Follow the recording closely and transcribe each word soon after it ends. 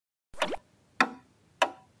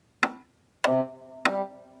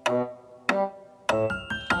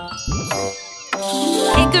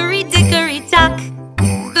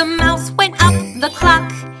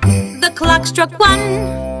struck one.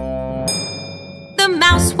 The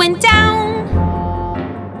mouse went down.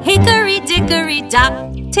 Hickory dickory dock,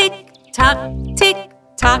 tick-tock,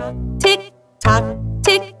 tick-tock, tick-tock,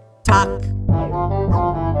 tick-tock.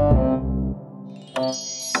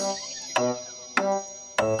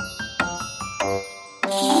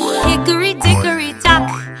 Hickory dickory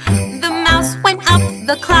dock, the mouse went up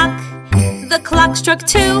the clock. The clock struck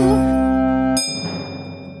two.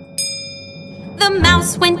 The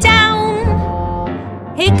mouse went down.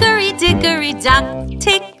 Hickory dickory dock,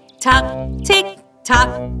 tick-tock, tick-tock,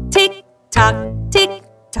 tick-tock,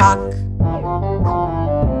 tick-tock.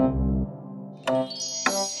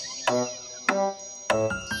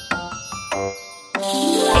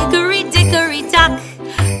 Hickory dickory dock,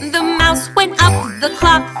 the mouse went up the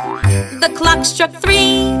clock. The clock struck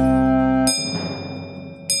three.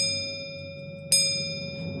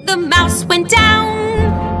 The mouse went down.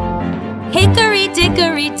 Hickory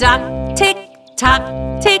dickory dock,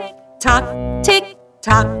 tick-tock, tick-tock,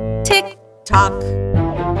 tick-tock, tick-tock.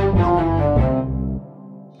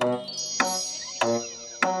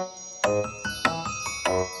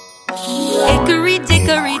 Hickory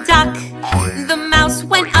dickory dock, the mouse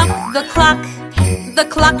went up the clock. The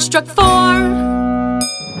clock struck four.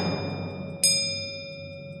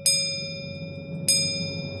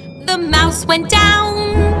 The mouse went down.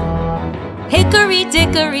 Hickory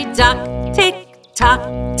dickory dock,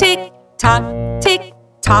 tick-tock, tick-tock,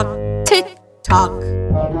 tick-tock, tick-tock.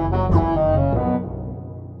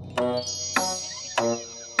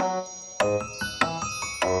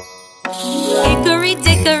 Hickory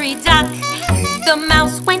dickory dock, the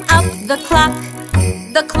mouse went up the clock.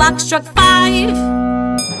 The clock struck five.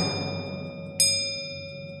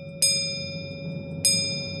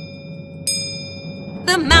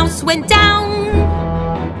 The mouse went down.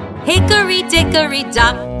 Hickory dickory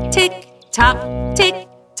dock, tick-tock,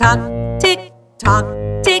 tick-tock, tick-tock,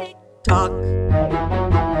 tick-tock.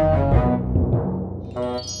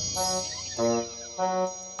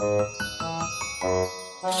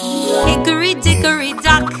 Hickory dickory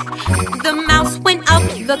dock, the mouse went up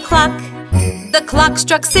the clock. The clock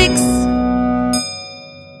struck six.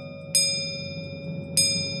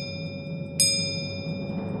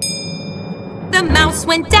 The mouse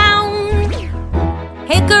went down.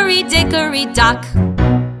 Hickory dickory dock.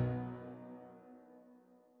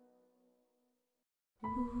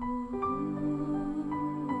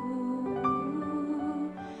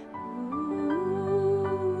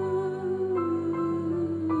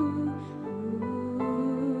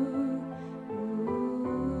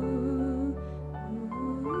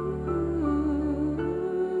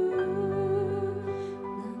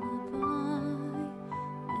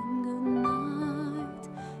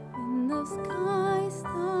 Sky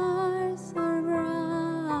stars are bright.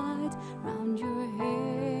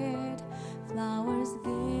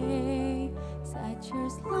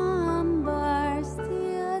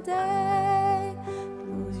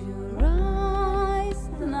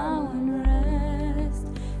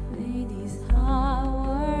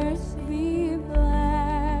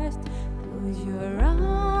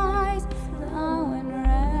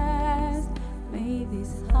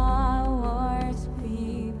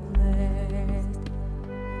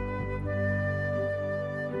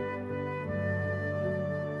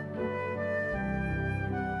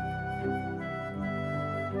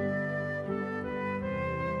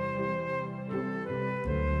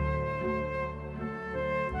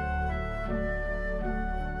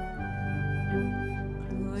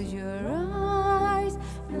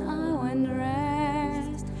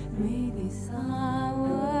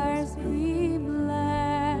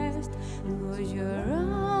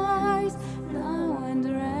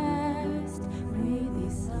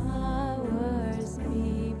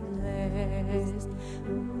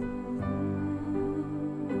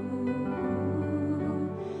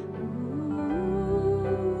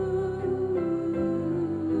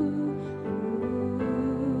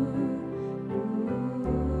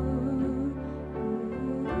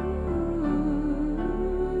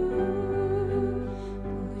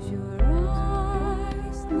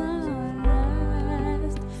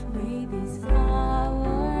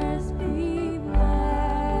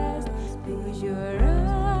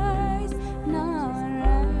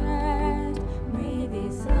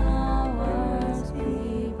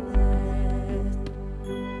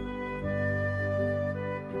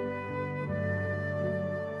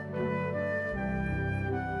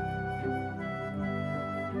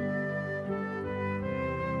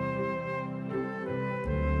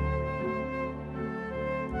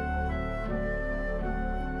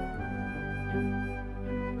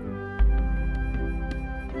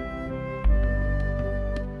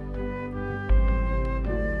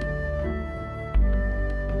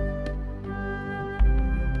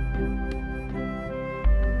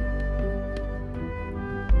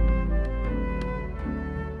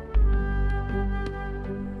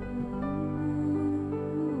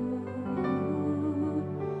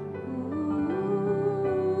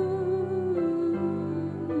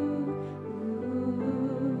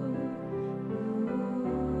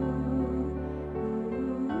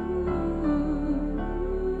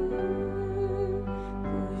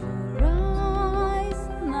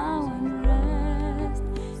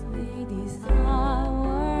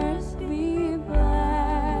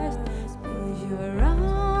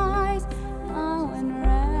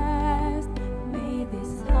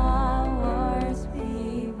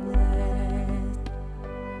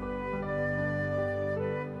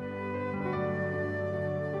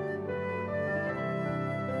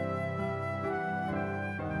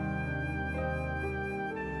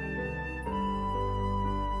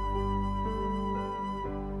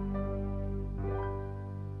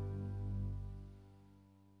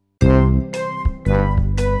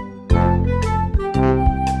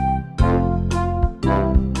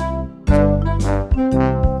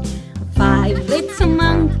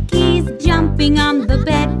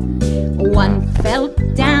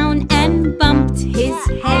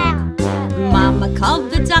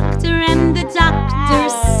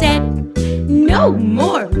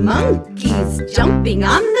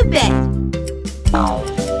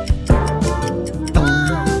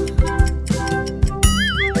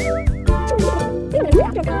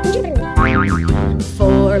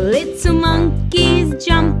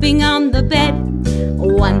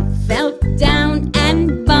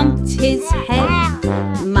 his head.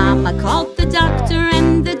 Mama called the doctor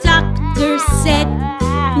and the doctor said,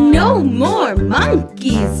 "No more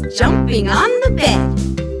monkeys jumping on the bed."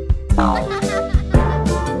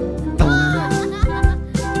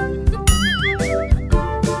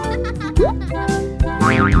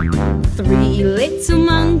 3 little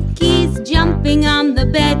monkeys jumping on the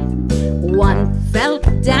bed. One fell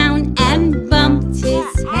down and bumped his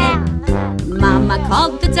head. Mama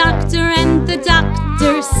called the doctor and the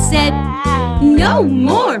doctor said, "No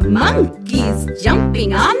more monkeys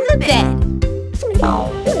jumping on the bed."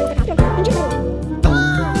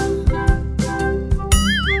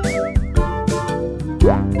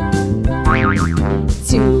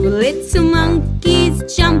 2 little monkeys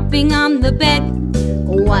jumping on the bed.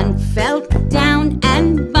 One fell down and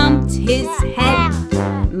bumped his head.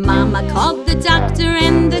 Mama called the doctor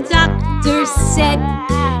and the doctor said,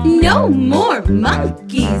 "No more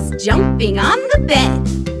monkeys jumping on the bed."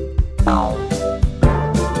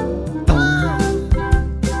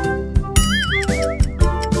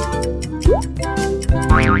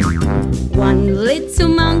 1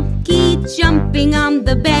 little monkey jumping on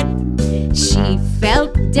the bed. She fell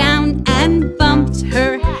down and bumped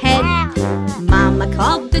her head. Mama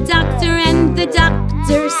called the doctor and the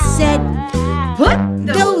doctor said, "Put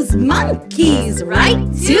those monkeys right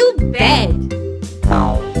to bed."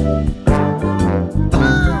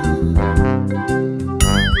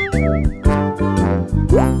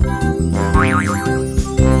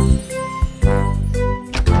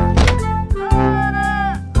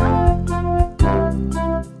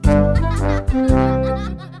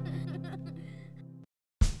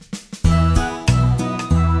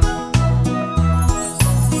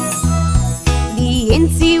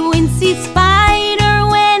 Incy Wincy spider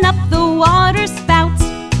went up the water spout.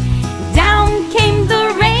 Down came the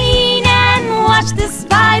rain and washed the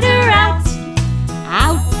spider out.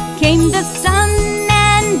 Out came the sun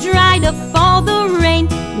and dried up all the rain.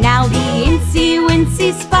 Now the Incy Wincy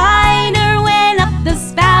spider went up the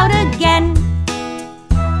spout again.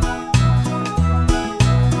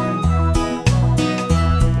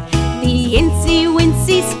 The Incy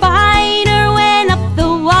Wincy spider went up the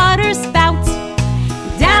water spout.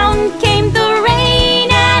 Down came the rain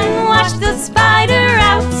and washed the spider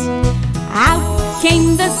out. Out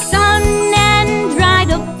came the sun and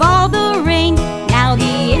dried up all the rain. Now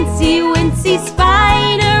the Incy Wincy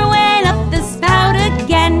spider went up the spout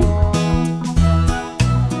again.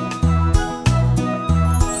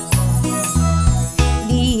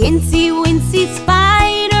 The Incy Wincy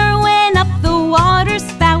spider went up the water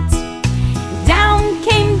spout. Down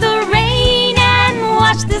came the rain and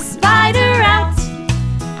washed the spider out.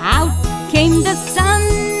 Out came the sun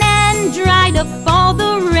and dried up all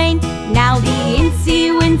the rain. Now the Incy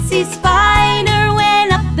Wincy spider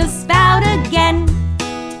went up the spout again.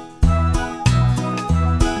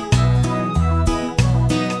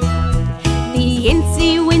 The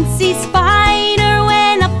Incy Wincy spider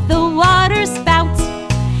went up the water spout.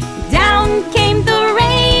 Down came the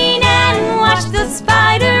rain and washed the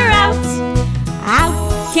spider out. Out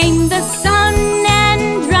came the sun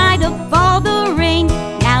and dried up all the rain.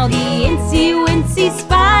 Now the Incy Wincy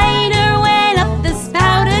spider went up the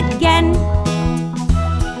spout again.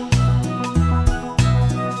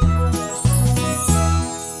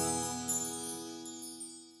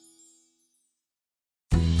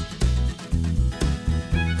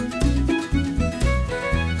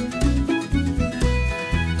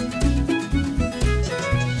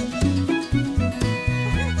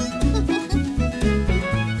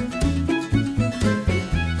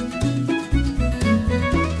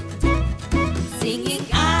 Singing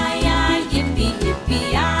aye aye yippee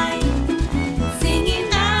yippee aye. Singing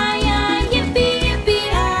aye aye yippee yippee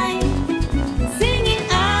aye. Singing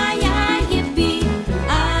aye aye yippee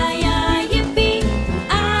aye aye yippee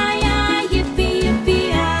aye aye yippee yippee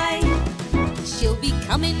aye. She'll be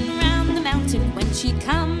coming round the mountain when she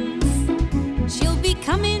comes. She'll be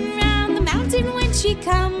coming round the mountain when she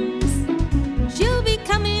comes. She'll be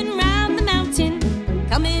coming round the mountain,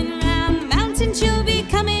 coming round the mountain. She'll be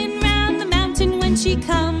coming round the mountain when she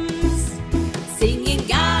comes. Singing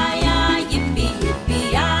aye aye yippee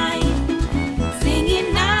yippee aye.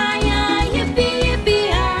 Singing aye aye yippee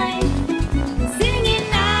yippee aye. Singing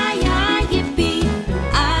aye aye yippee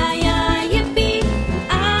aye aye yippee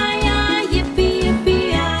aye aye yippee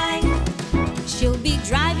yippee aye. She'll be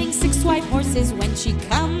driving 6 white horses when she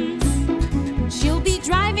comes. She'll be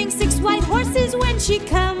driving 6 white horses when she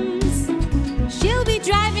comes. She'll be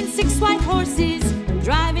driving 6 white horses,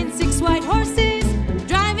 driving 6 white horses,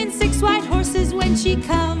 driving 6 white horses when she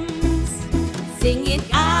comes. Singing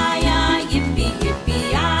aye aye yippee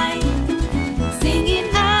yippee aye. Singing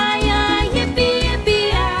aye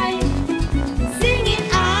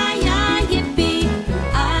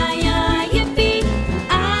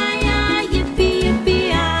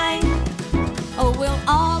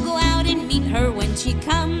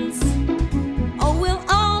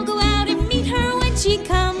she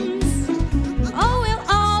comes. Oh, we'll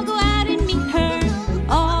all go out and meet her.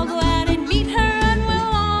 All go out and meet her, and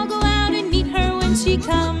we'll all go out and meet her when she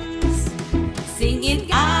comes. Singing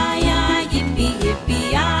aye, aye, yippee,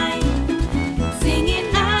 yippee, aye. Singing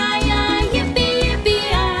aye, aye, yippee,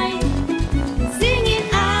 yippee, aye. Singing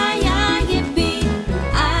aye, aye, yippee,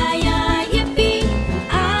 aye, aye, yippee,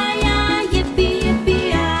 aye, aye, yippee,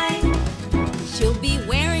 yippee, aye. She'll be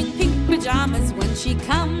wearing pink pajamas when she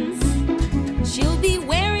comes. She'll be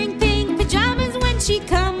wearing pink pajamas when she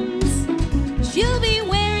comes. She'll be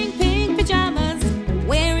wearing pink pajamas,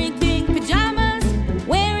 wearing pink pajamas,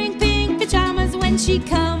 wearing pink pajamas when she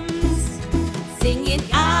comes. Singing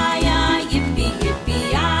aye, aye, yippee,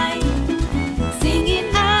 yippee, aye. Singing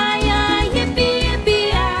aye, aye, yippee,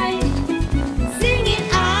 yippee, aye. Singing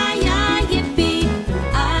aye, aye, yippee,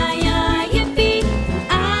 aye, aye, yippee,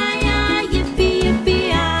 aye, aye, yippee,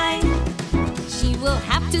 yippee, aye. She will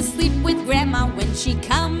have to sleep with Grandma when she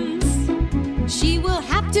comes. She will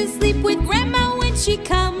have to sleep with Grandma when she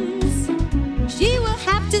comes. She will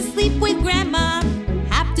have to sleep with Grandma.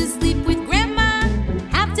 Have to sleep with Grandma.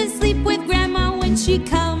 Have to sleep with Grandma when she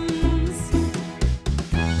comes.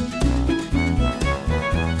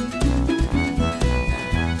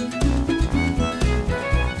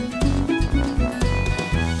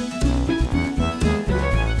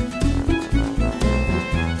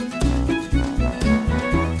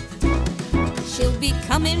 She'll be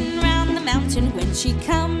coming round the mountain when she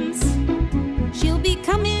comes. She'll be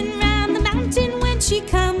coming round the mountain when she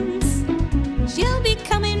comes. She'll be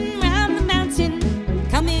coming round the mountain,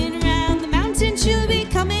 coming round the mountain. She'll be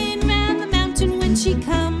coming round the mountain when she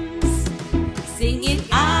comes. Singing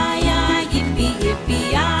aye, aye, yippee,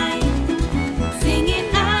 yippee, aye. Singing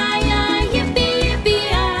aye, aye, yippee,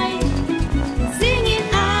 yippee, aye. Singing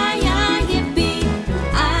aye, aye, yippee,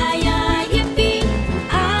 aye, aye, yippee,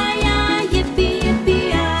 aye, aye, yippee,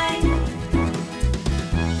 yippee, aye.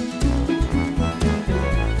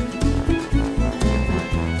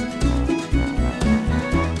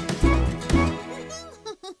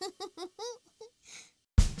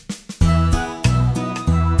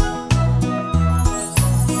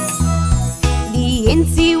 The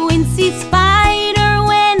Incy Wincy spider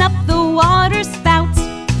went up the water spout.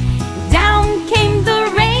 Down came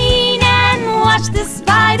the rain and washed the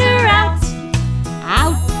spider out.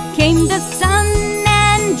 Out came the sun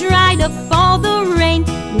and dried up all the rain.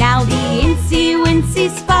 Now the Incy Wincy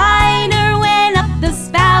spider went up the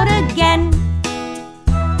spout again.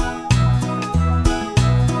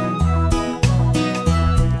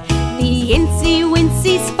 The Incy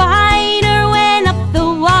Wincy spider went up the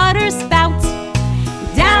water spout.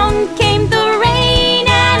 Down came the rain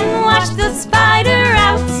and washed the spider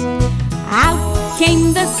out. Out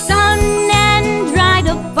came the sun and dried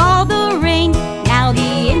up all the rain. Now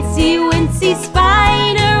the Incy Wincy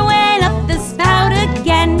spider went up the spout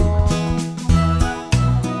again.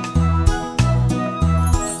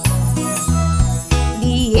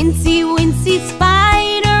 The Incy Wincy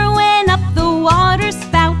spider went up the water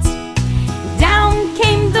spout. Down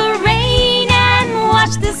came the rain and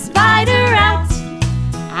washed the spider out.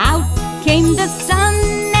 Out came the sun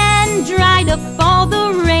and dried up all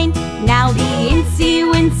the rain. Now the Incy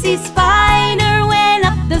Wincy spider went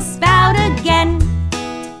up the spout again.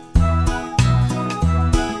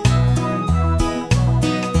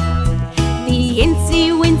 The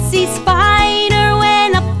Incy Wincy spider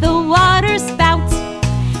went up the water spout.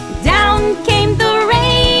 Down came the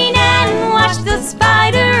rain and washed the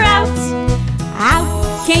spider out.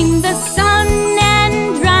 Out came the sun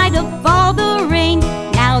and dried up all the rain.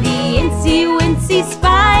 Now the Incy Wincy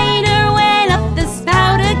spider went up the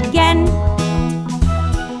spout again.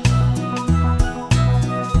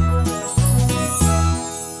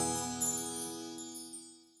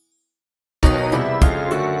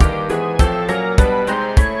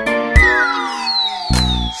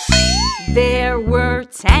 There were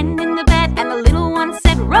 10 in the bed, and the little one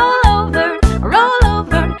said, roll over, roll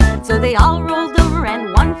over. So they all rolled over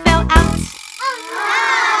and one fell out.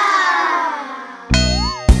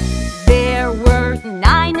 There were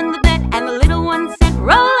 9 in the bed, and the little one said,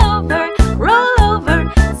 roll over, roll over.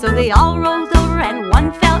 So they all rolled over and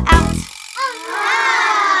one fell out.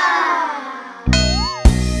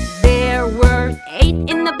 There were 8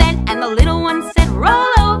 in the bed, and the little one said, roll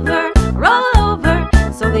over, roll over.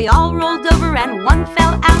 So they all rolled over and one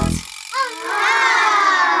fell out.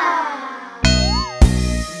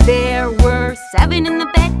 There were 7 in the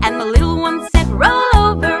bed, and the little one said, roll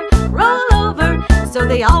over, roll over. So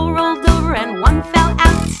they all rolled over and one fell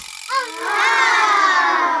out.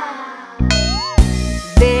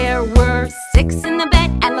 There were 6 in the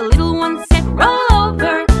bed, and the little one said, roll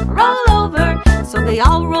over, roll over. So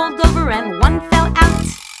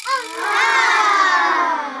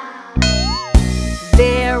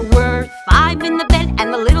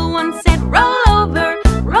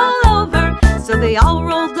all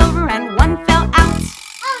rolled over and one fell out.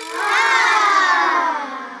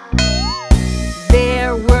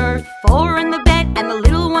 There were 4 in the bed and the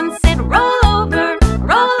little one said, roll over,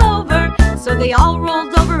 roll over. So they all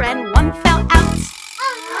rolled over and one fell out.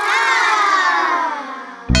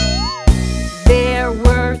 There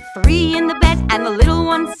were 3 in the bed and the little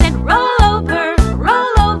one said, roll over,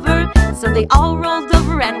 roll over. So they all rolled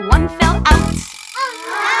over and one fell out.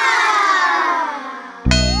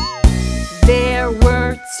 There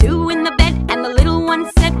were 2 in the bed and the little one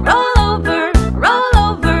said, roll over, roll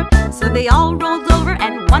over. So they all rolled over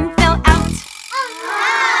and one fell out.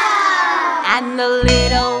 And the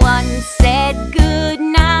little one said good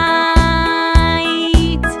night.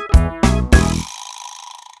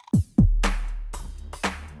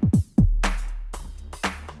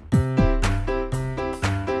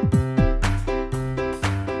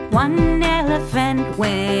 One elephant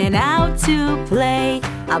went out to play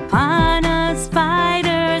upon a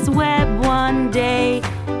spider's web one day.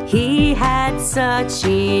 He had such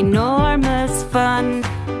enormous fun.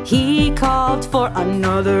 He called for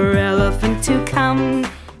another elephant to come.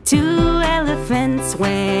 2 elephants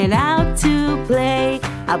went out to play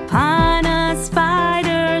upon a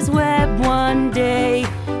spider's web one day.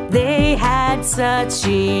 They had such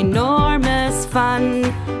enormous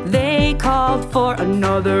fun. They called for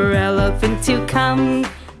another elephant to come.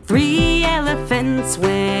 3 elephants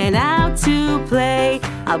went out to play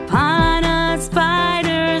upon a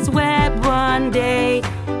spider's web one day.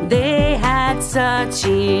 They had such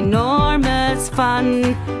enormous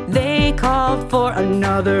fun. They called for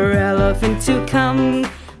another elephant to come.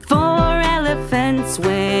 4 elephants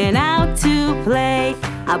went out to play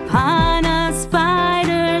upon a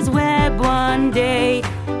spider's web one day.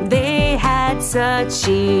 They had such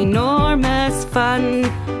enormous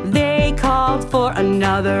fun. They called for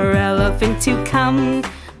another elephant to come.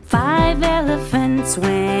 5 elephants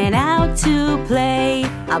went out to play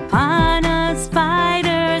upon a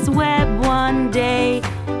spider's web one day.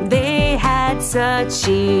 They had such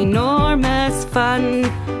enormous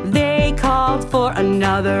fun. They called for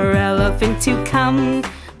another elephant to come.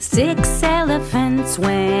 6 elephants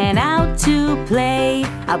went out to play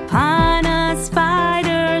upon a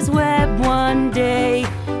spider's web one day.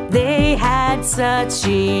 They had such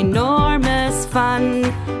enormous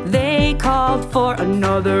fun. They called for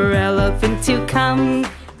another elephant to come.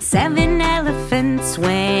 7 elephants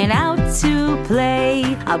went out to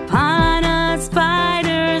play upon a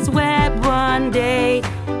spider's web one day.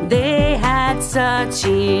 They had such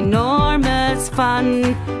enormous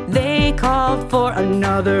fun. They called for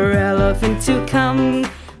another elephant to come.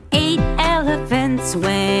 8 elephants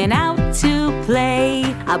went out to play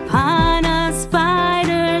upon a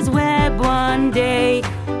spider's web one day.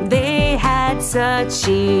 They had such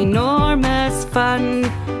enormous fun.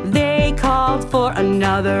 They called for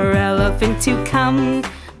another elephant to come.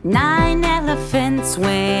 9 elephants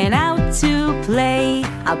went out to play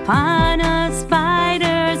upon a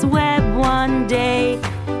spider's web one day.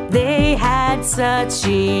 They had such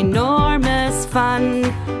enormous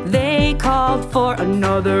fun. They called for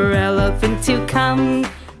another elephant to come.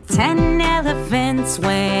 10 elephants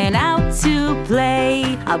went out to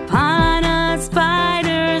play upon a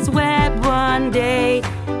spider's web one day.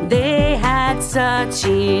 They had such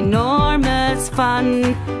enormous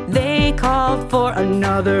fun. They called for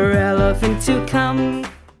another elephant to come.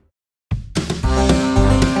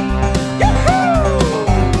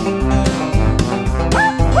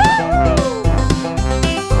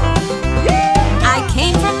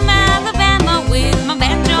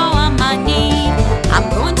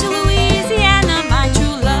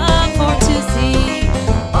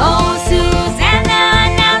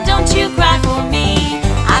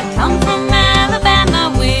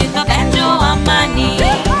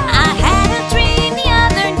 I had a dream the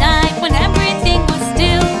other night when everything was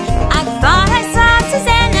still.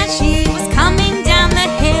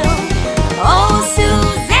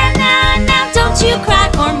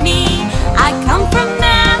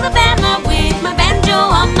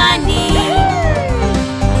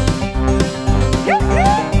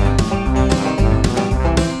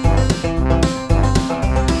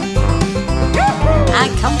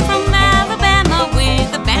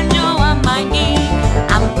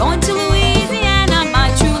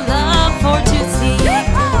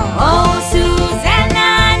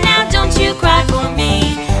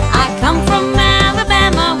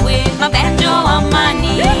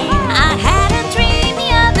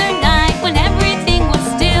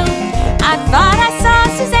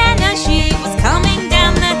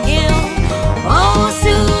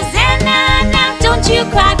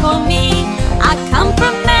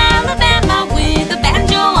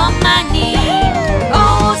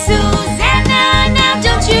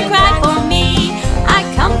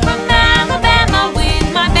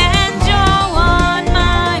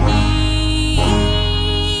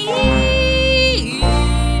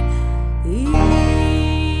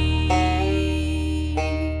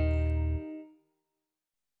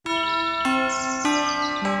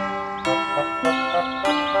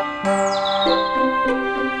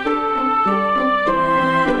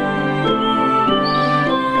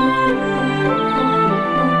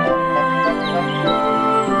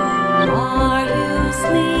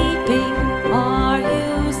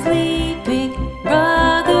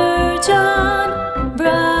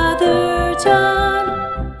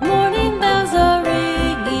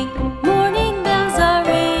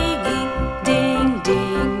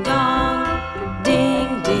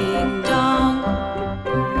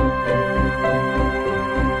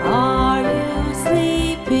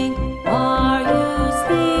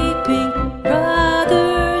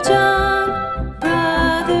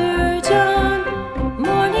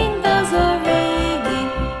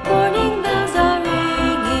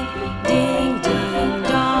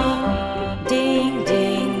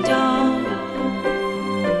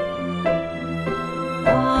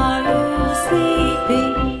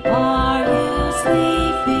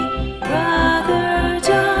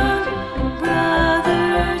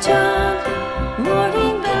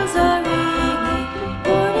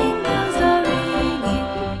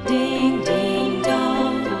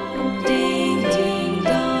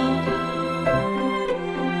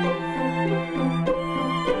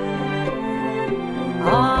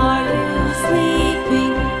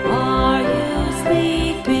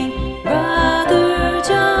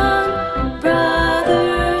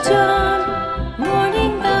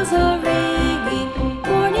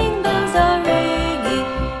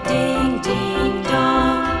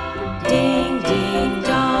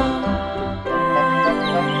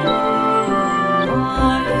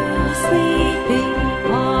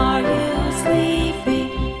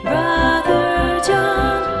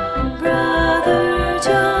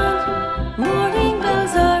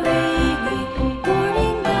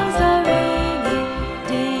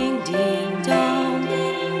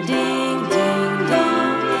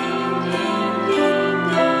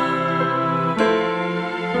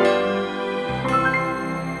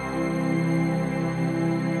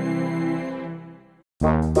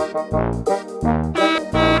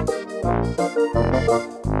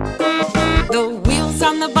 The wheels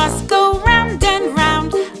on the bus go round and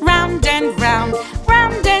round, round and round,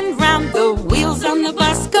 round and round. The wheels on the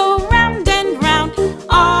bus go round and round,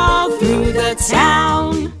 all through the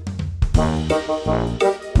town.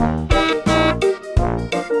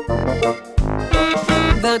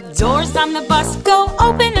 The doors on the bus go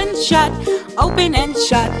open and shut, open and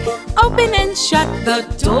shut, open and shut. The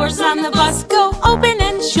doors on the bus go open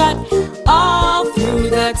and shut, all through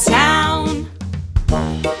the town.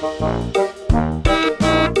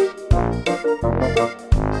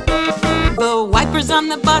 The wipers on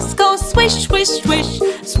the bus go swish, swish, swish,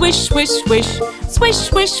 swish, swish, swish, swish,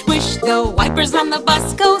 swish, swish. The wipers on the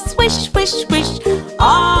bus go swish, swish, swish,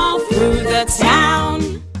 all through the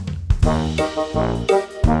town.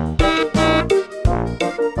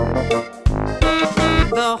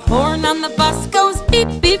 The horn on the bus goes beep,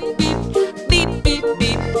 beep, beep, beep, beep,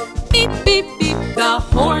 beep, beep, beep, beep. The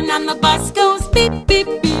horn on the bus goes beep, beep,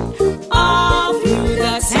 beep, all through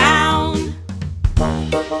the town.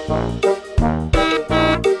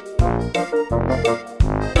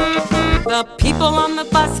 The people on the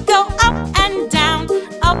bus go up and down,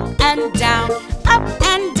 up and down, up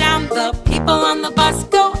and down. The people on the bus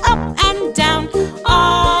go up and down,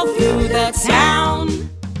 all through the town.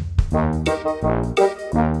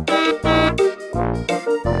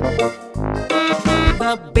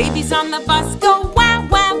 The babies on the bus go wah,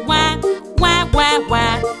 wah, wah, wah, wah,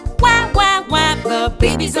 wah, wah, wah, wah. The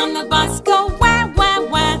babies on the bus go wah, wah,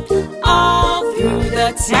 wah, all through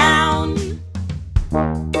the town.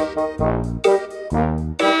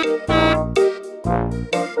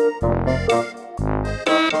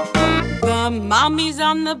 The mommies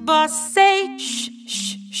on the bus say shh,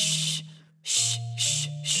 shh, shh, shh, shh,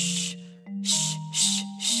 shh, shh, shh,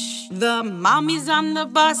 shh. The mommies on the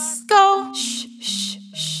bus go shh, shh,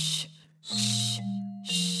 shh, shh,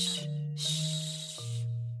 shh, shh.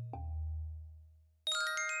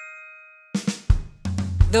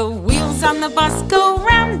 The wheels on the bus go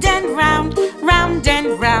round and round, round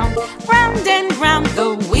and round, round and round.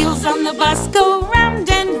 The wheels on the bus go round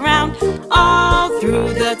and round, all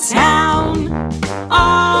through the town,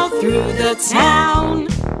 all through the town.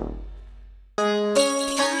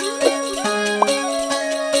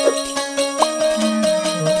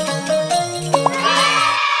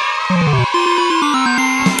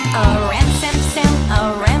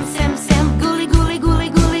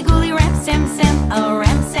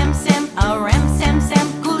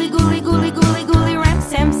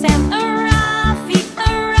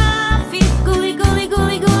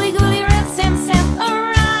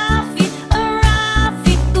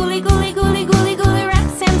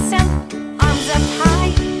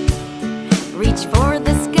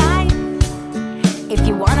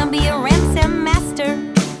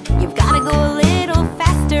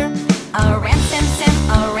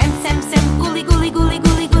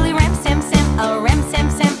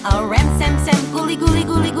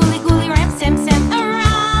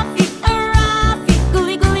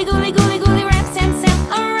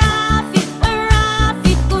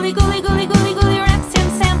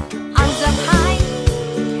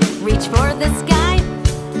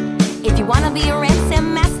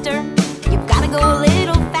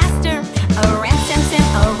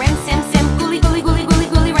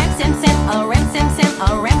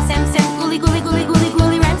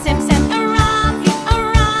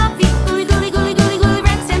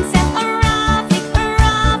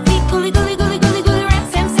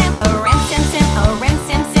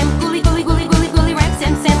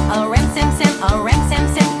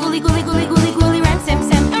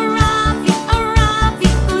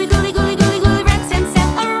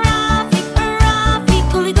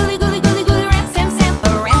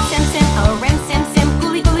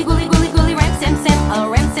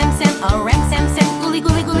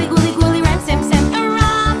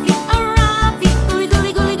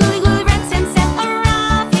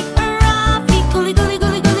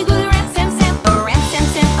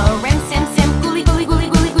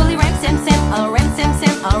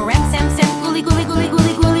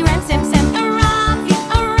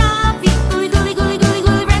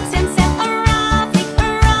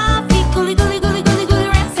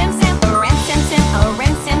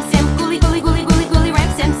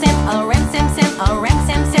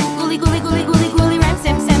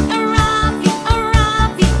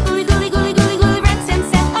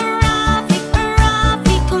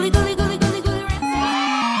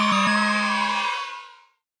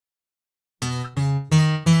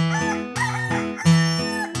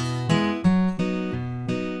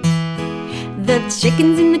 The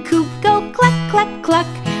chickens in the coop go cluck, cluck, cluck.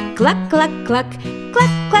 Cluck, cluck, cluck,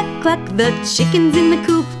 cluck, cluck, cluck. The chickens in the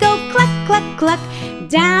coop go cluck, cluck, cluck.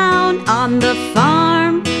 Down on the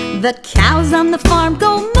farm, the cows on the farm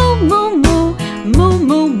go moo, moo, moo, moo,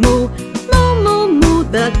 moo, moo, moo, moo, moo.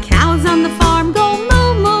 The cows on the farm go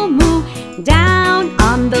moo, moo, moo. Down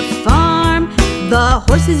on the farm, the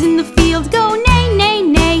horses in the field go neigh, neigh,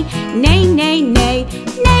 neigh, neigh, neigh, neigh,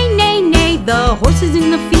 neigh, neigh, neigh. The horses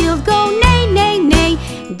in the field go neigh, neigh, neigh.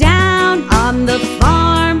 Down on the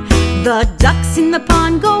farm, the ducks in the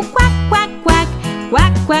pond go quack, quack, quack,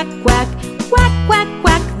 quack, quack, quack, quack, quack,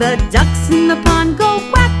 quack. The ducks in the pond go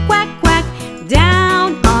quack, quack, quack.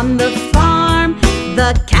 Down on the farm,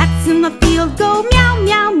 the cats in the field go meow,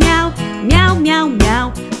 meow, meow, meow, meow,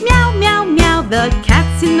 meow, meow, meow, meow. The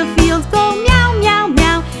cats in the field go meow, meow,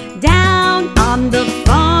 meow. Down on the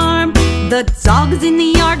farm, the dogs in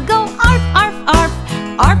the yard go arf, arf, arf,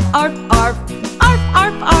 arf, arf, arf, arf,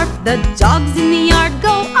 arf, arf. The dogs in the yard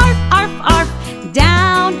go arf, arf, arf.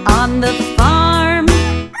 Down on the farm,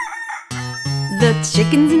 the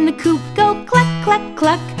chickens in the coop go cluck, cluck,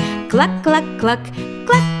 cluck, cluck, cluck, cluck,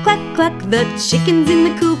 cluck, cluck, cluck. The chickens in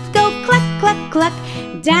the coop go cluck, cluck, cluck.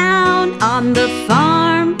 Down on the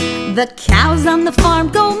farm, the cows on the farm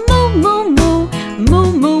go moo, moo, moo,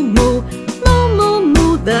 moo, moo, moo, moo, moo,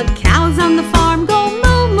 moo. The cows on the farm go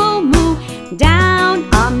moo, moo, moo. Down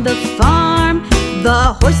on the farm,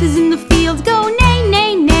 the horses in the field go neigh,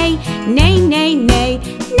 neigh, neigh, neigh, neigh, neigh,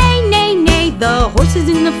 neigh, neigh, neigh. The horses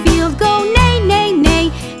in the field go neigh, neigh,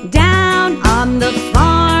 neigh. Down on the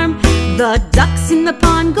farm, the ducks in the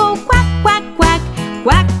pond go quack, quack, quack,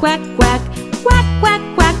 quack, quack, quack, quack, quack,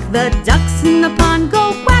 quack. The ducks in the pond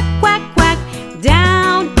go quack, quack, quack.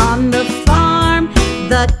 Down on the farm,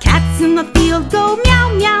 the cats in the field go meow,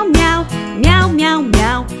 meow, meow, meow, meow,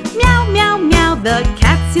 meow, meow, meow, meow. The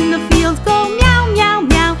cats in the field go meow, meow,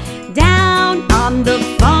 meow. Down on the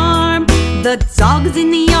farm, the dogs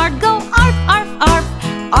in the yard go arf, arf, arf,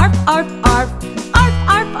 arf, arf, arf, arf,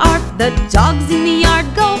 arf, arf. The dogs in the yard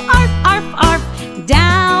go arf, arf, arf.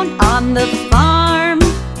 Down on the farm.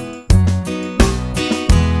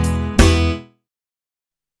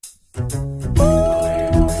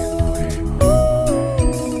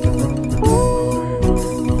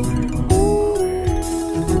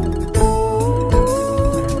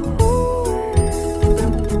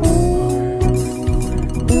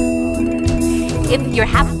 If you're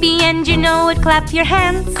happy and you know it, clap your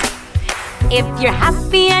hands. If you're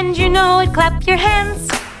happy and you know it, clap your hands.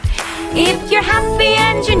 If you're happy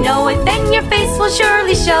and you know it, then your face will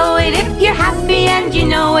surely show it. If you're happy and you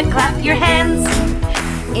know it, clap your hands.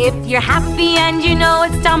 If you're happy and you know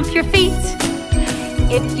it, stomp your feet.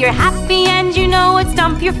 If you're happy and you know it,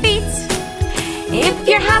 stomp your feet. If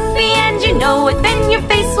you're happy and you know it, then your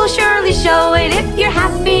face will surely show it. If you're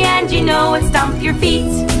happy and you know it, stomp your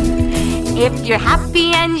feet. If you're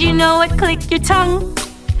happy and you know it, click your tongue.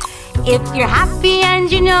 If you're happy and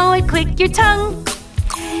you know it, click your tongue.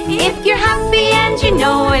 If you're happy and you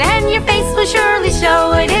know it, and your face will surely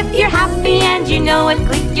show it. If you're happy and you know it,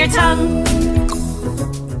 click your tongue.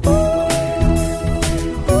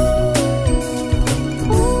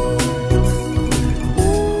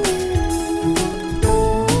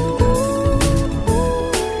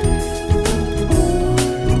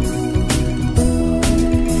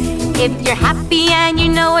 If you're happy and you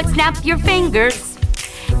know it, snap your fingers.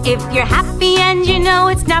 If you're happy and you know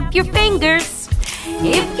it, snap your fingers.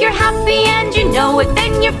 If you're happy and you know it,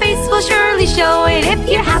 then your face will surely show it. If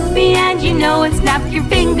you're happy and you know it, snap your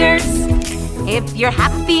fingers. If you're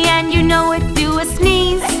happy and you know it, do a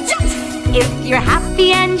sneeze. If you're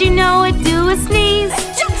happy and you know it, do a sneeze.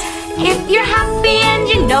 If you're happy and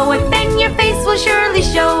you know it, then your face will surely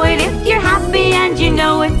show it. If you're happy and you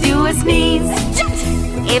know it, do a sneeze.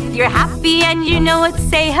 If you're happy and you know it,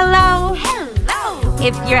 say hello. Hello.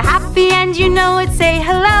 If you're happy and you know it, say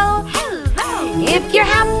hello. Hello. If you're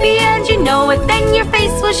happy and you know it, then your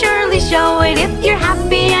face will surely show it. If you're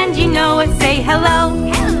happy and you know it, say hello.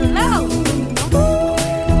 Hello.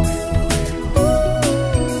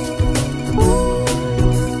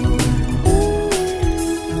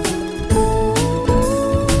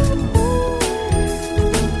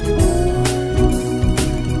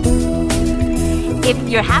 If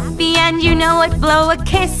you're happy and you know it, blow a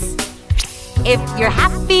kiss. If you're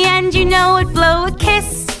happy and you know it, blow a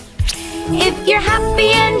kiss. If you're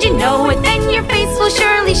happy and you know it, then your face will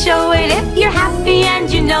surely show it. If you're happy and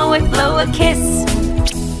you know it, blow a kiss.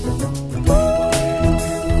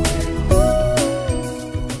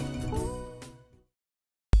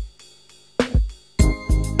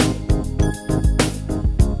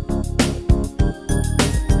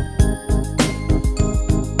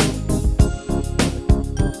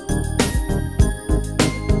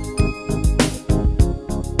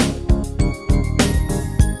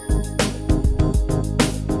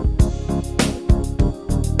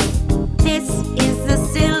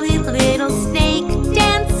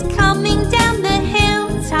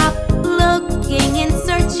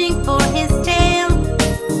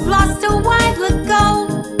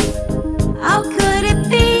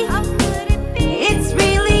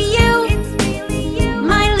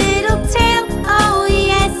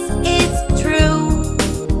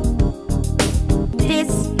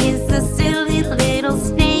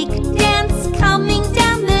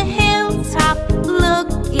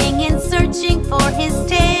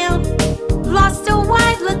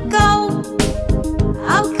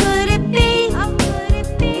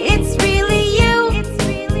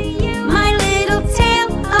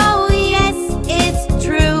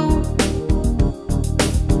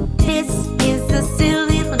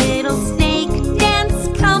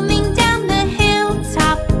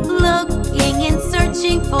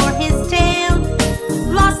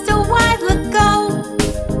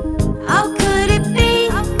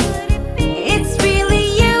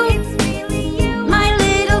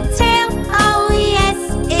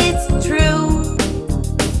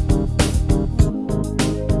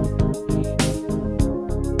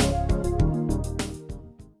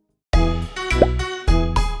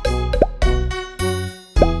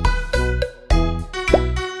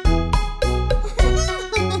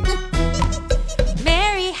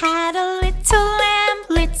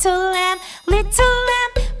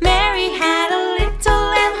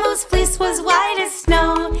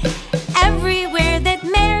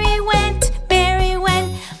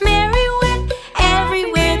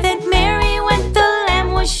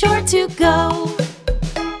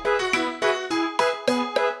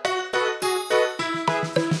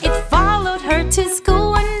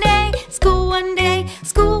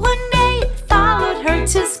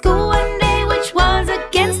 school one day, which was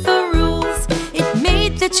against the rules. It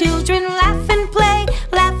made the children laugh and play,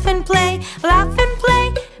 laugh and play, laugh and play.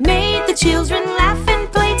 Made the children laugh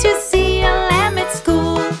and play to see a lamb at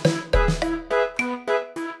school.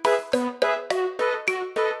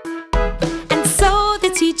 And so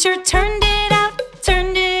the teacher turned it out,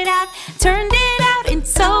 turned it out, turned it out. And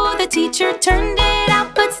so the teacher turned it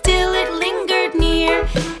out, but still it lingered near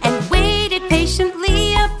and waited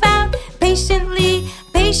patiently about, patiently,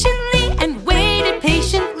 patiently, and waited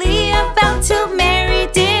patiently about till Mary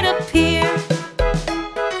did appear.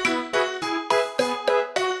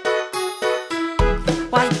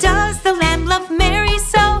 Why does the lamb love Mary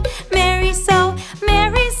so, Mary so,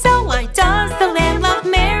 Mary so? Why does the lamb love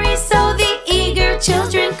Mary so? The eager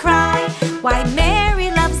children cry. Why Mary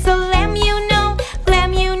loves the lamb, you know,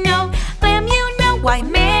 lamb, you know, lamb, you know. Why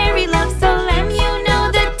Mary loves the lamb, you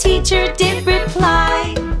know, the teacher did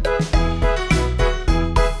reply.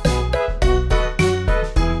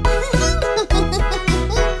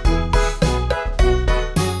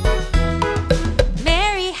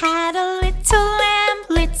 Mary had a little lamb,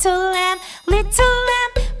 little lamb, little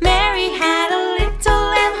lamb. Mary had a little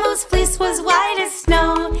lamb whose fleece was white as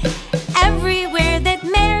snow. Everywhere that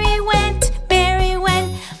Mary went, Mary went,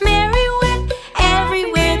 Mary went.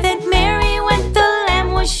 Everywhere that Mary went, the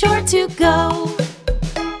lamb was sure to go.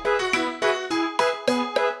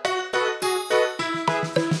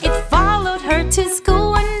 It followed her to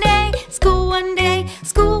school one day, school one day,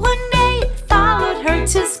 school one day. It followed her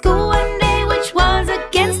to school one day, which was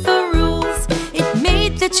against the rules. It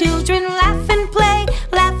made the children laugh and play,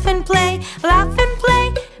 laugh and play, laugh and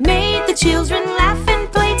play. Made the children laugh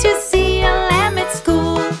and play to see a lamb at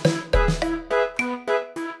school.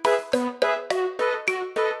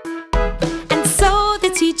 And so the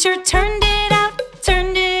teacher turned it out,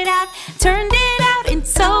 turned it out, turned it out. And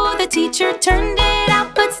so the teacher turned it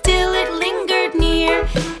out, but still it lingered near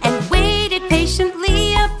and waited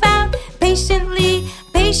patiently about, patiently,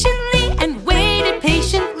 patiently, and waited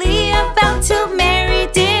patiently about till Mary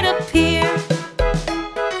did appear.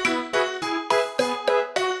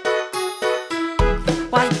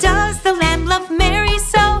 Why does the lamb love Mary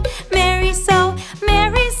so, Mary so,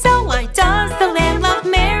 Mary so? Why does the lamb love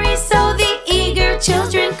Mary so? The eager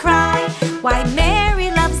children cry. Why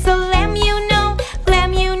Mary loves the lamb, you know,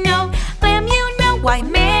 lamb, you know, lamb, you know. Why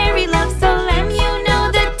Mary loves the lamb, you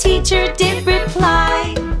know, the teacher did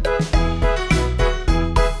reply.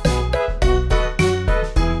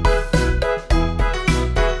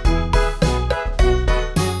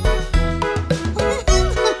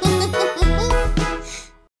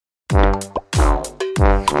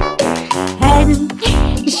 Head,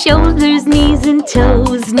 shoulders, knees and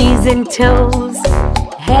toes, knees and toes.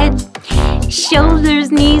 Head,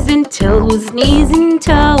 shoulders, knees and toes, knees and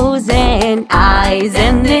toes. And eyes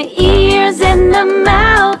and the ears and the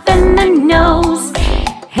mouth and the nose.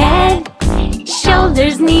 Head,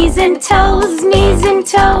 shoulders, knees and toes, knees and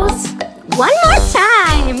toes. One more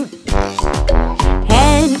time.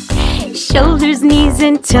 Head, shoulders, knees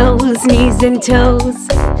and toes, knees and toes.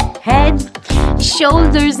 Head,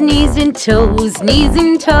 shoulders, knees and toes, knees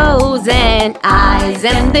and toes. And eyes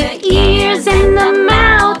and the ears and the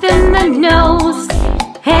mouth and the nose.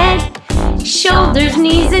 Head, shoulders,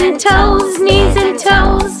 knees and toes, knees and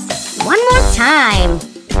toes. One more time.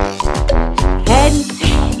 Head,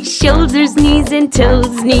 shoulders, knees and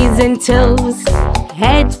toes, knees and toes.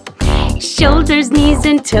 Head, shoulders, knees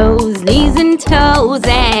and toes, knees and toes.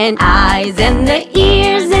 And eyes and the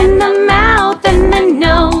ears and the mouth and the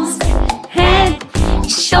nose. Head,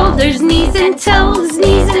 shoulders, knees and toes,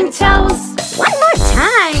 knees and toes. One more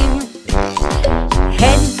time.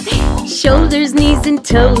 Head, shoulders, knees and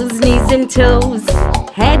toes, knees and toes.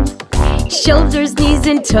 Head, shoulders, knees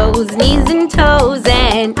and toes, knees and toes.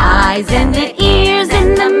 And eyes and the ears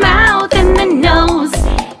and the mouth and the nose.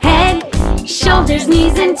 Head, shoulders,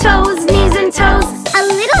 knees and toes, knees and toes. A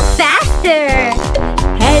little faster.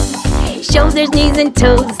 Head, shoulders, knees and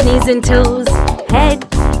toes, knees and toes. Head,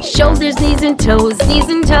 shoulders, knees and toes, knees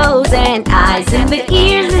and toes. And eyes and the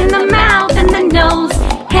ears and the mouth and the nose.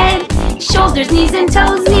 Head, shoulders, knees and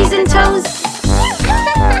toes, knees and toes.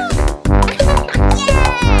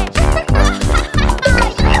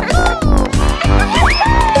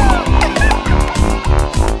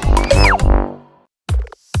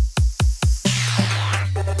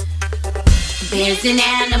 There's an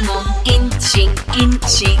animal inching,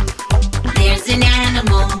 inching. There's an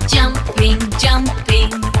animal jumping, jumping.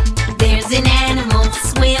 There's an animal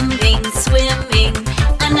swimming, swimming.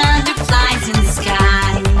 Another flies in the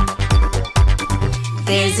sky.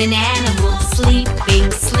 There's an animal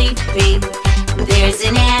sleeping, sleeping. There's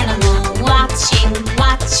an animal watching,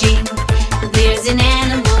 watching.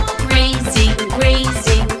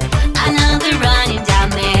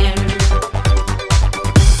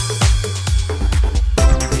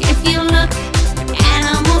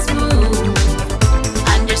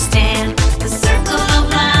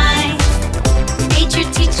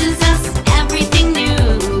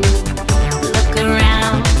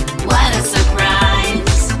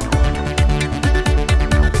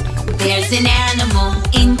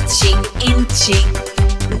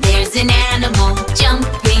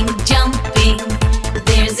 jumping, jumping.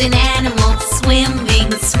 There's an animal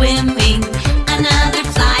swimming, swimming. Another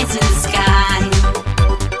flies in the sky.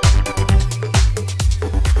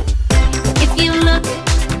 If you look,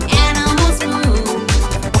 animals move.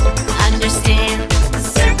 Understand the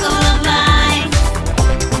circle of life.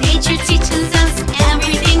 Nature teaches us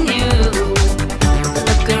everything new.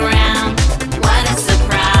 Look around, what a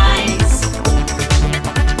surprise.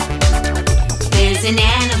 There's an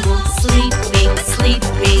animal sleeping,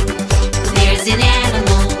 sleeping. There's an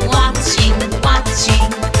animal watching, watching.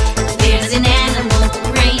 There's an animal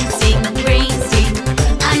racing, racing.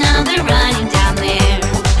 Another running down there.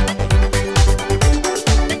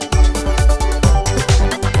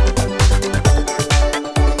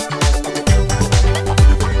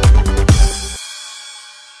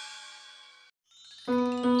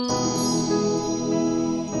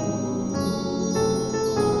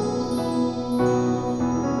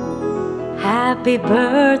 Happy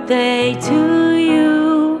birthday to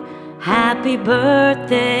you. Happy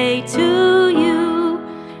birthday to you.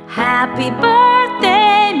 Happy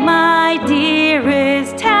birthday, my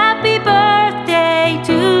dearest. Happy birthday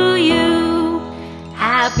to you.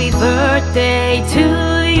 Happy birthday to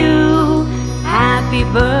you. Happy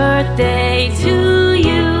birthday to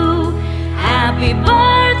you. Happy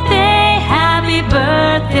birthday, happy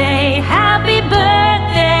birthday, happy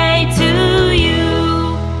birthday to you.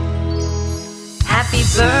 Happy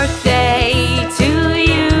birthday to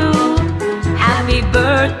you. Happy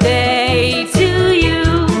birthday to you.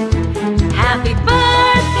 Happy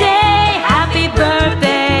birthday, happy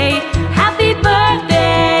birthday, happy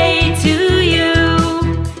birthday to you.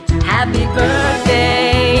 Happy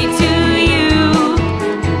birthday to you.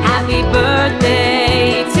 Happy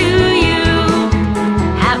birthday to you.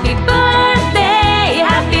 Happy birthday,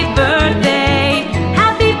 happy birthday,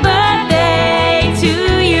 happy birthday to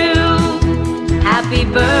you. Happy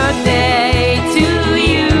birthday to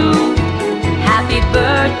you. Happy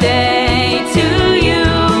birthday to you.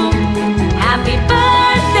 Happy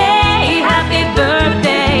birthday, happy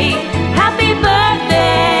birthday, happy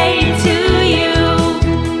birthday to you.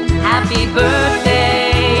 Happy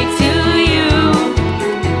birthday to you.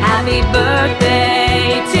 Happy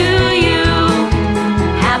birthday to you.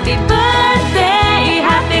 Happy birthday,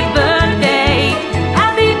 happy birthday,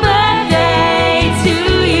 happy birthday to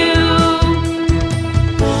you.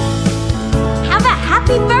 How about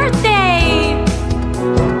happy birthday?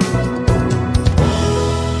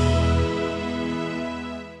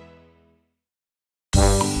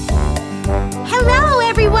 Hello,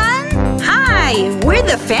 everyone. Hi, we're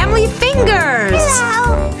the Family Fingers.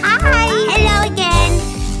 Hello. Hi. Hello again.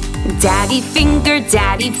 Daddy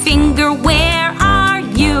Finger, where are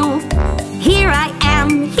you? Here I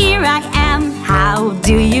am, how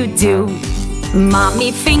do you do?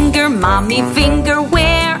 Mommy Finger,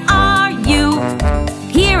 where are you?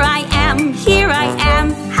 Here I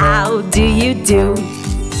am, how do you do?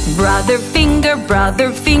 Brother Finger,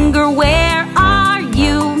 where are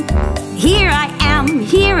you? Here I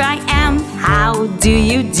am, how do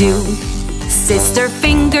you do? Sister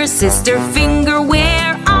Finger,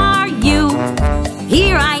 where are you?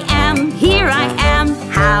 Here I am,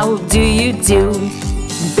 how do you do?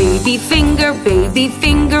 Baby Finger,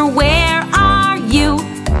 where are you?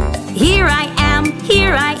 Here I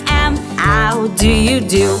am, how do you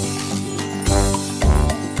do?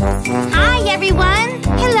 Hi, everyone.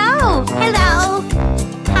 Hello. Hello.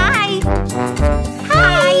 Hi.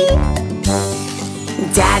 Hi.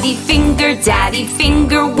 Daddy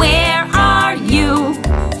Finger, where are you?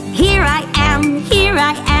 Here I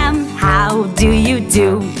am, how do you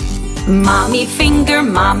do? Mommy Finger,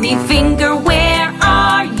 where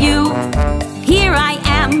are you? Here I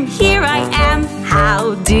am,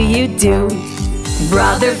 how do you do?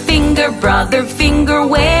 Brother Finger,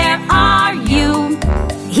 where are you?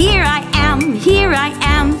 Here I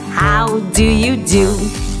am, how do you do?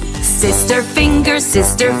 Sister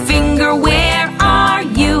Finger, where are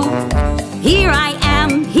you? Here I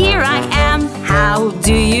am, how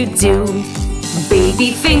do you do?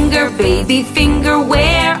 Baby Finger,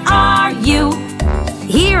 where are you?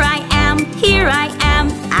 Here I am,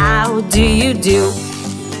 how do you do?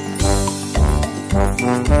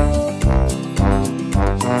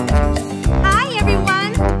 Hi,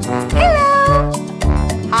 everyone. Hello.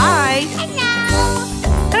 Hi. Hello.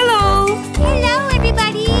 Hello. Hello,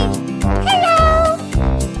 everybody. Hello.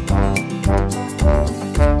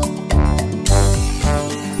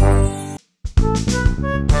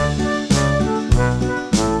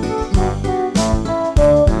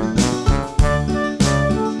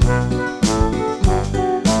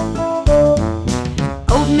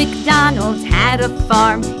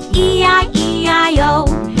 farm, E-I-E-I-O.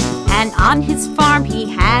 And on his farm he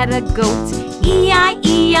had a goat,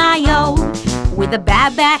 E-I-E-I-O. With a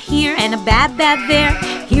baa-baa here and a baa-baa there,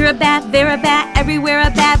 here a bat, there a bat, everywhere a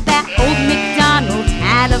baa-baa. Old MacDonald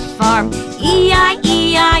had a farm,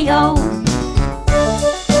 E-I-E-I-O.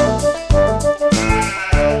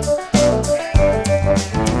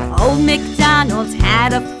 Old MacDonald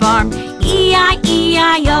had a farm,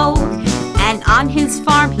 E-I-E-I-O. And on his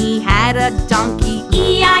farm he had a donkey,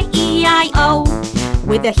 E-I-E-I-O.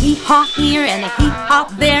 With a hee-haw here and a hee-haw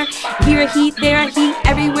there, here a hee, there a hee,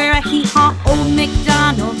 everywhere a hee-haw. Old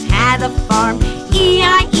MacDonald had a farm,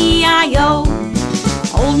 E-I-E-I-O.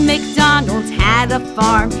 Old MacDonald had a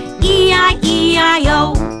farm,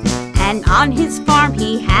 E-I-E-I-O. And on his farm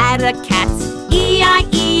he had a cat,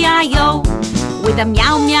 E-I-E-I-O. With a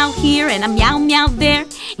meow-meow here and a meow-meow there,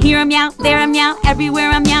 here a meow, there a meow,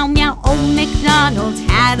 everywhere a meow-meow. Old MacDonald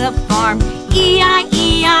had a farm,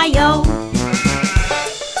 E-I-E-I-O.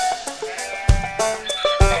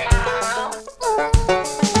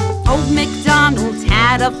 Old MacDonald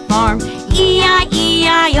had a farm,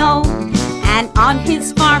 E-I-E-I-O. And on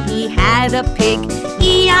his farm he had a pig,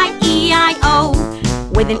 E-I-E-I-O.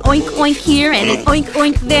 With an oink oink here and an oink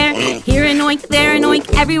oink there, here an oink, there an oink,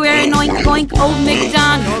 everywhere an oink oink. Old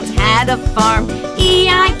MacDonald had a farm,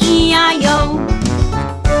 E-I-E-I-O.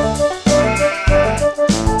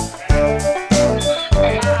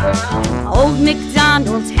 Old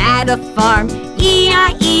MacDonald had a farm,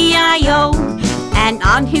 E-I-E-I-O. And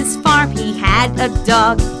on his farm he had a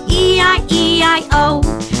dog, E-I-E-I-O.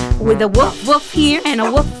 With a woof woof here and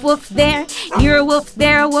a woof woof there, here a woof,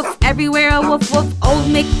 there a woof, everywhere a woof woof. Old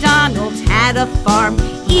MacDonald had a farm,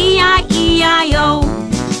 E-I-E-I-O.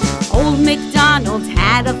 Old MacDonald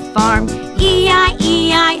had a farm,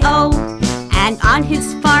 E-I-E-I-O. And on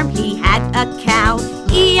his farm he had a cow,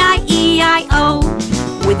 E-I-E-I-O.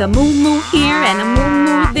 With a moo moo here and a moo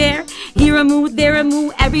moo there, here a moo, there a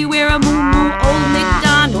moo, everywhere a moo moo. Old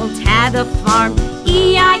MacDonald had a farm,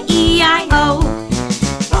 E-I-E-I-O.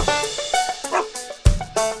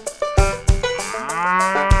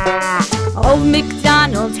 Old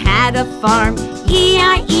MacDonald had a farm,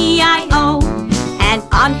 E-I-E-I-O. And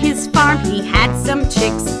on his farm he had some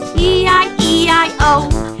chicks, E-I-E-I-O.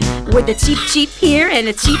 With a cheep cheep here and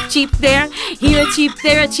a cheep cheep there, here a cheep,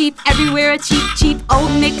 there a cheep, everywhere a cheep cheep.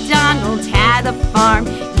 Old MacDonald had a farm,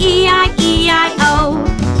 E-I-E-I-O.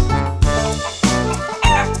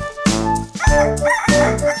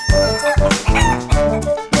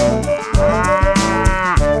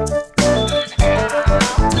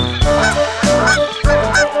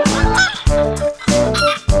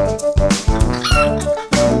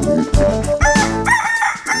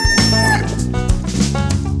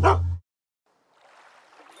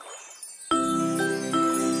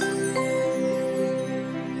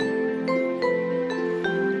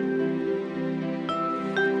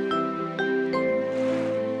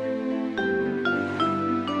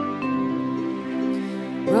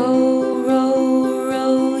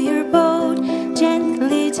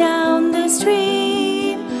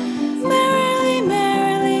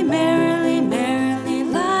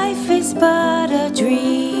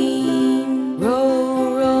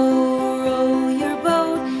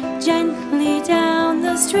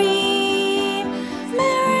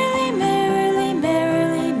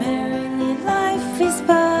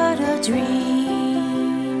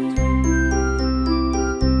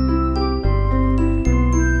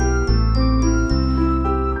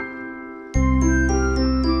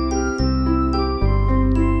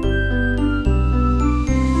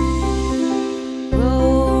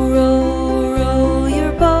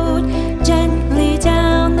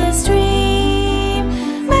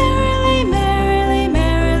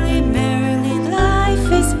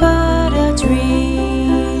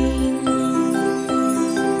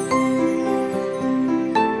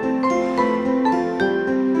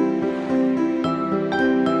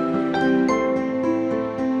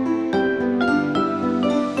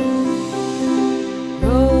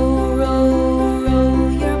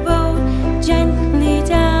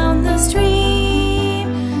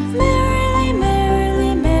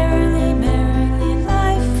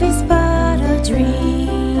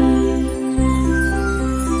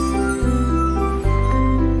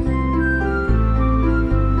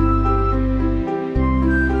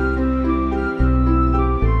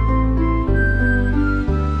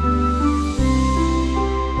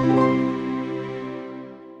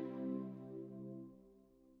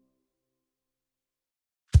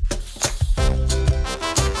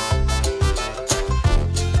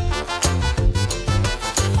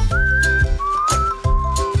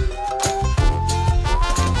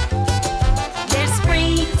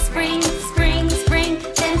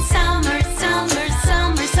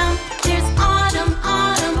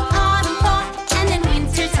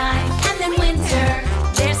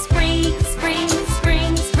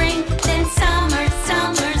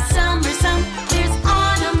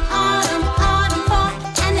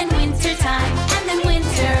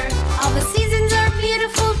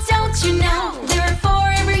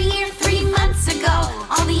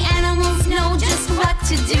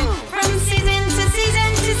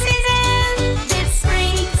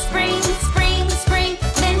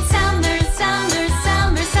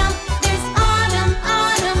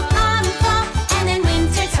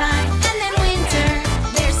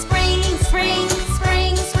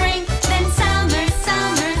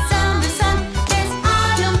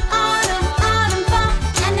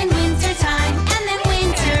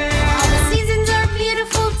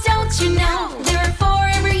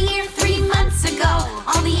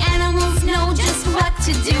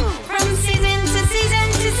 to do. From season to season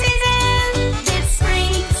to season. There's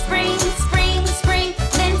spring, spring, spring, spring.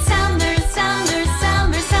 Then summer, summer,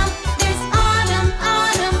 summer, summer. There's autumn,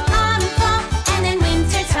 autumn, autumn, fall. And then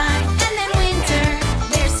winter time, and then winter.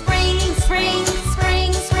 There's spring, spring,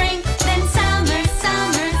 spring, spring. Then summer,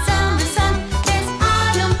 summer, summer, summer. There's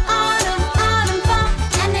autumn, autumn, autumn, fall.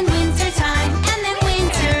 And then winter time, and then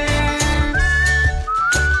winter.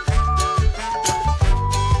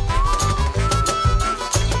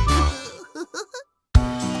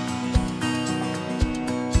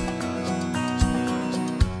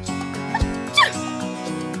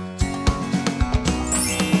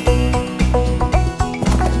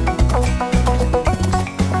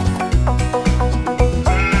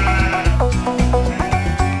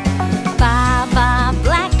 Baba,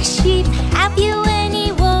 black sheep, have you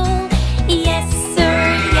any wool? Yes,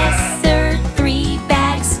 sir, 3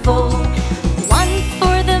 bags full. One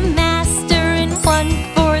for the master and one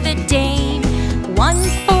for the dame. One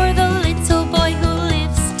for the little boy who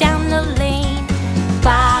lives down the lane.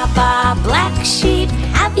 Baba, black sheep,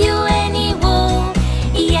 have you any wool?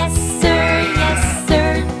 Yes,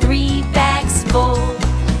 sir, 3 bags full.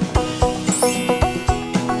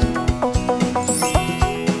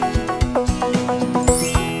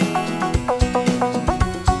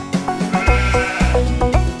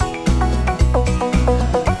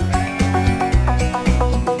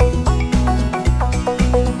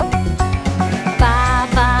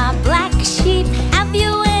 Baba, black sheep, have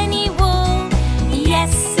you any wool?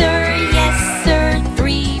 Yes, sir,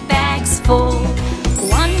 3 bags full.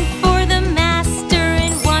 One for the master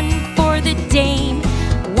and one for the dame.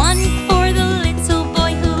 One for the little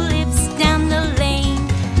boy who lives down the lane.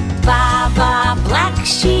 Baba, black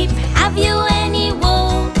sheep, have you any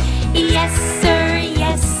wool? Yes,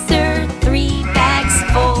 sir, 3 bags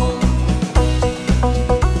full.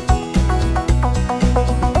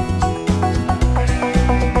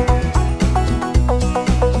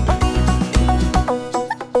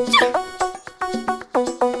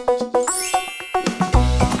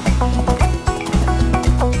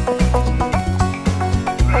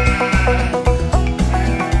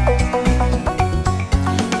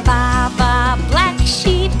 Baba, black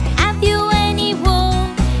sheep, have you any wool?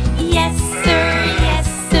 Yes,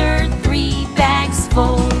 sir, 3 bags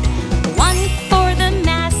full. One for the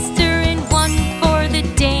master and one for the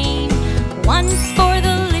dame. One for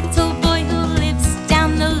the little boy who lives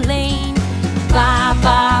down the lane.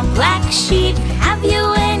 Baba, black sheep, have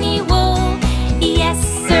you any wool? Yes,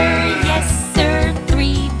 sir,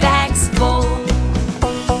 3 bags full.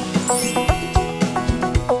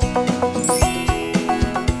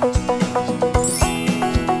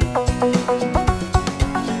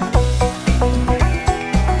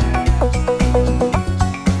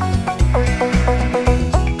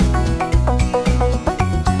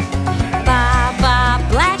 Baba,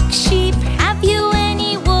 black sheep, have you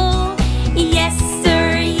any wool? Yes,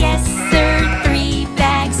 sir, 3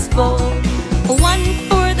 bags full. One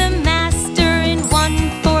for the master and one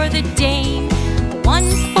for the dame. One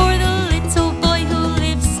for the little boy who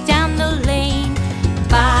lives down the lane.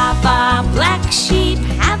 Baba, black sheep,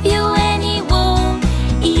 have you any wool?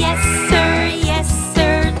 Yes,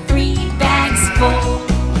 sir, 3 bags full.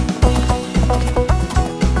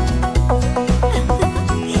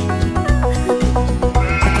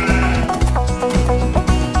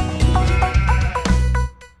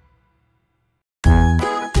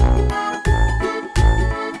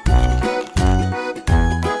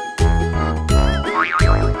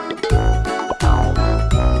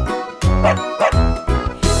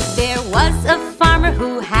 There was a farmer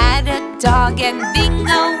who had a dog, and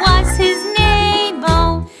Bingo was his name.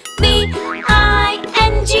 Oh, B-I-N-G-O,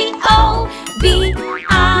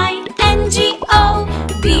 B-I-N-G-O,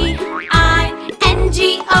 B-I-N-G-O,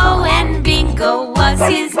 and Bingo was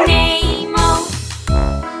his name. Oh.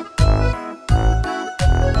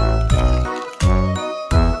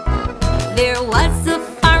 There was a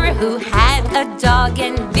farmer who had a dog,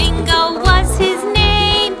 and Bingo was his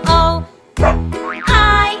name. Oh,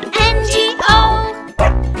 I-N-G-O,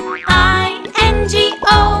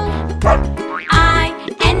 I-N-G-O,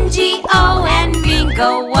 I-N-G-O, and Bingo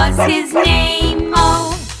was his name.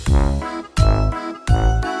 Oh.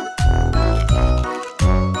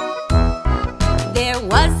 There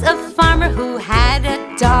was a farmer who had a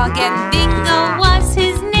dog, and Bingo was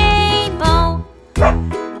his name. Oh,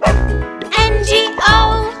 N-G-O,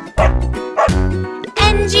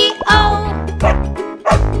 N-G-O,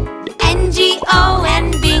 N-G-O,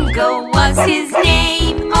 and Bingo was his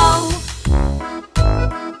name. Oh.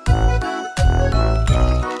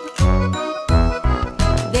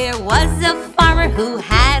 There was a farmer who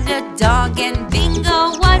had a dog, and Bingo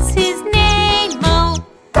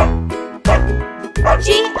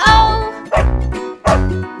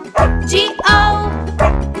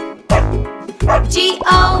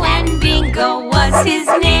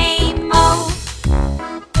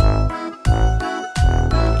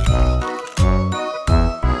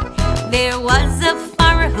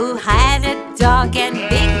who had a dog and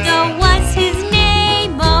big the one.